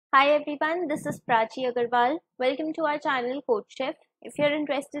Hi everyone, this is Prachi Agarwal. Welcome to our channel CodeChef. If you're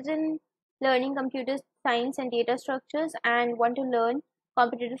interested in learning computer science and data structures and want to learn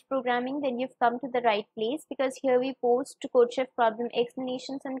competitive programming, then you've come to the right place because here we post CodeChef problem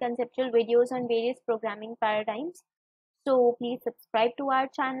explanations and conceptual videos on various programming paradigms. So please subscribe to our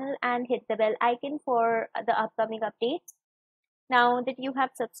channel and hit the bell icon for the upcoming updates. Now that you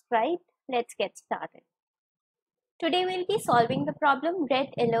have subscribed, let's get started. Today we'll be solving the problem Red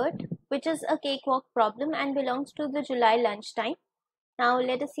Alert, which is a cakewalk problem and belongs to the July lunchtime. Now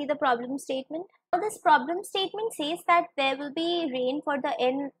let us see the problem statement. Now this problem statement says that there will be rain for the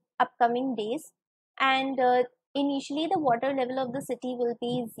n upcoming days, and initially the water level of the city will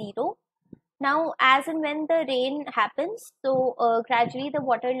be 0. Now as and when the rain happens, so gradually the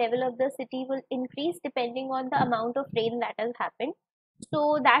water level of the city will increase depending on the amount of rain that has happened.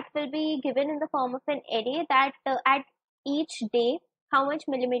 So that will be given in the form of an array that at each day how much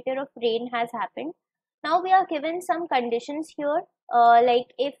millimeter of rain has happened. Now we are given some conditions here,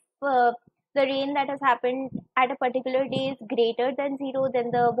 like if the rain that has happened at a particular day is greater than 0, then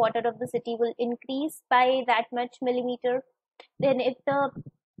the water of the city will increase by that much millimeter. Then if the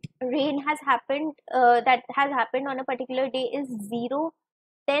rain has happened that has happened on a particular day is 0,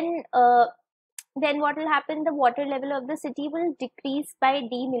 then what will happen, the water level of the city will decrease by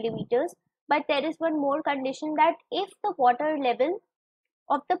d millimeters. But there is one more condition, that if the water level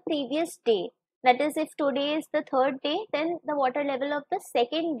of the previous day, that is if today is the third day, then the water level of the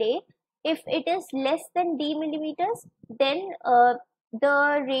second day, if it is less than d millimeters, then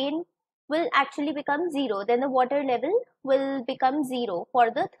the rain will actually become 0, then the water level will become 0 for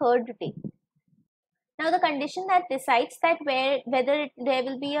the third day. Now the condition that decides that whether there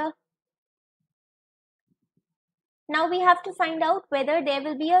will be a Now we have to find out whether there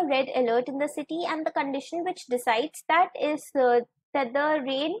will be a red alert in the city, and the condition which decides that is that the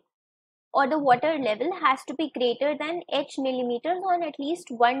rain or the water level has to be greater than h millimeters on at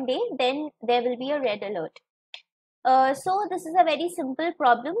least one day, then there will be a red alert. So this is a very simple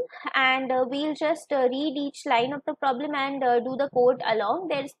problem, and we'll just read each line of the problem and do the code along.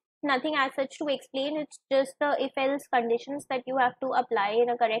 There's nothing as such to explain, it's just the if-else conditions that you have to apply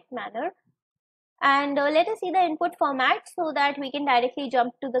in a correct manner. And let us see the input format so that we can directly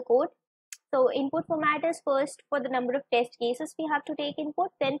jump to the code. So input format is first for the number of test cases we have to take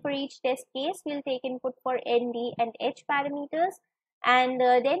input. Then for each test case, we'll take input for n, d and h parameters. And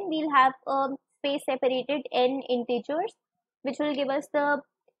then we'll have space separated n integers, which will give us the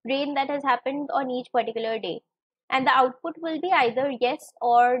rain that has happened on each particular day. And the output will be either yes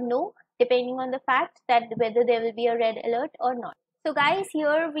or no, depending on the fact that whether there will be a red alert or not. So guys,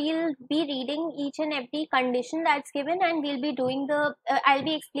 here we'll be reading each and every condition that's given, and we'll be doing I'll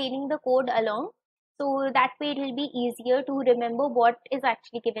be explaining the code along. So that way it will be easier to remember what is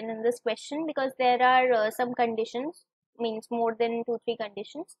actually given in this question, because there are some conditions, means more than 2-3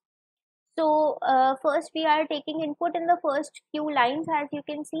 conditions. So first we are taking input in the first few lines, as you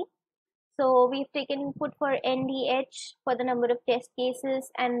can see. So we've taken input for NDH for the number of test cases,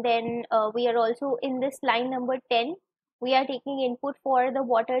 and then we are also in this line number 10. We are taking input for the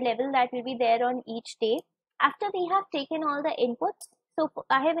water level that will be there on each day. After we have taken all the inputs, so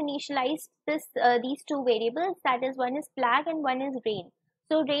I have initialized these two variables, that is, one is flag and one is rain.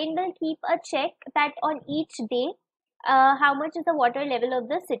 So rain will keep a check that on each day how much is the water level of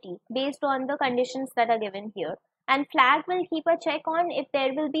the city based on the conditions that are given here. And flag will keep a check on if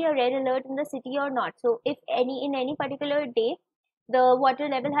there will be a red alert in the city or not. So if in any particular day the water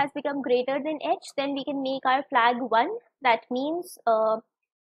level has become greater than h, then we can make our flag 1. That means there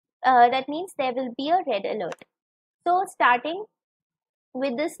will be a red alert. So starting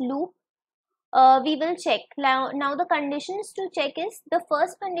with this loop, we will check. Now the conditions to check is, the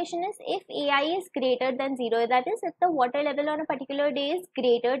first condition is if AI is greater than 0, that is if the water level on a particular day is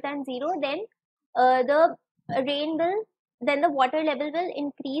greater than 0, then the water level will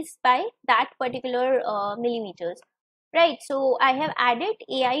increase by that particular millimeters. Right, so I have added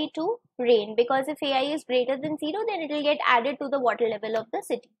AI to rain, because if AI is greater than 0, then it will get added to the water level of the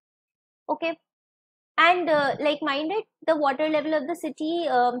city. Okay, and like minded, the water level of the city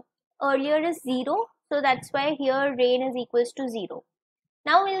earlier is 0, so that's why here rain is equals to 0.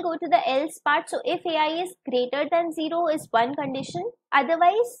 Now we'll go to the else part. So if AI is greater than 0 is one condition,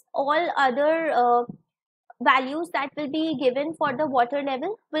 otherwise all other values that will be given for the water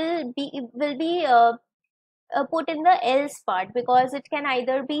level will be put in the else part, because it can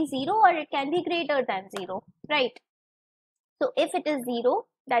either be 0 or it can be greater than 0, right? So if it is 0,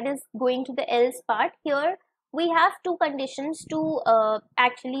 that is going to the else part. Here we have two conditions to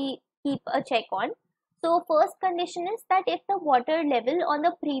actually keep a check on. So first condition is that if the water level on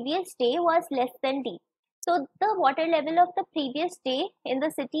the previous day was less than D. So the water level of the previous day in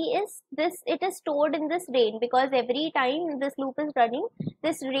the city is this, it is stored in this rain, because every time this loop is running,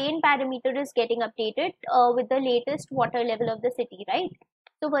 this rain parameter is getting updated with the latest water level of the city, right?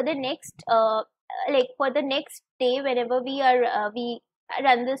 So for the next for the next day, whenever we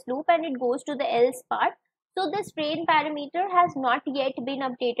run this loop and it goes to the else part, so this rain parameter has not yet been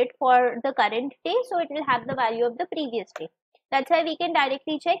updated for the current day, so it will have the value of the previous day. That's why we can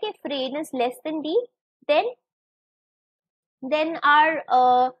directly check if rain is less than D, then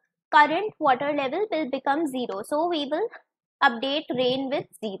our current water level will become 0. So we will update rain with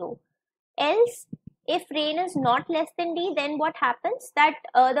 0. Else, if rain is not less than D, then what happens that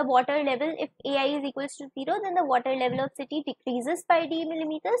the water level, if AI is equals to 0, then the water level of city decreases by D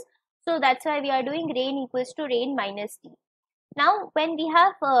millimeters. So that's why we are doing rain equals to rain minus D. Now, when we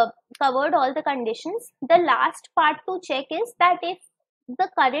have covered all the conditions, the last part to check is that if the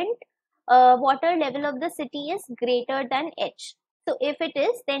current water level of the city is greater than H. So if it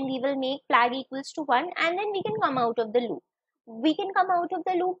is, then we will make flag equals to 1 and then we can come out of the loop. We can come out of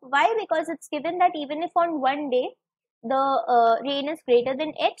the loop. Why? Because it's given that even if on one day the rain is greater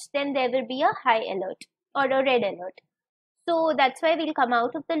than H, then there will be a high alert or a red alert. So that's why we'll come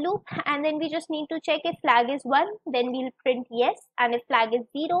out of the loop, and then we just need to check if flag is 1, then we'll print yes, and if flag is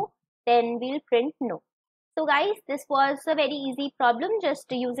 0, then we'll print no. So guys, this was a very easy problem,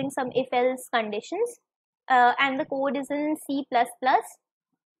 just using some if-else conditions, and the code is in C++,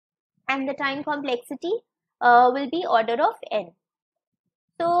 and the time complexity will be order of n.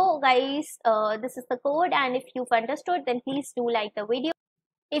 So guys, this is the code, and if you've understood, then please do like the video.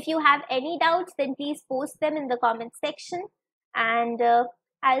 If you have any doubts, then please post them in the comment section, and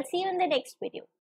I'll see you in the next video.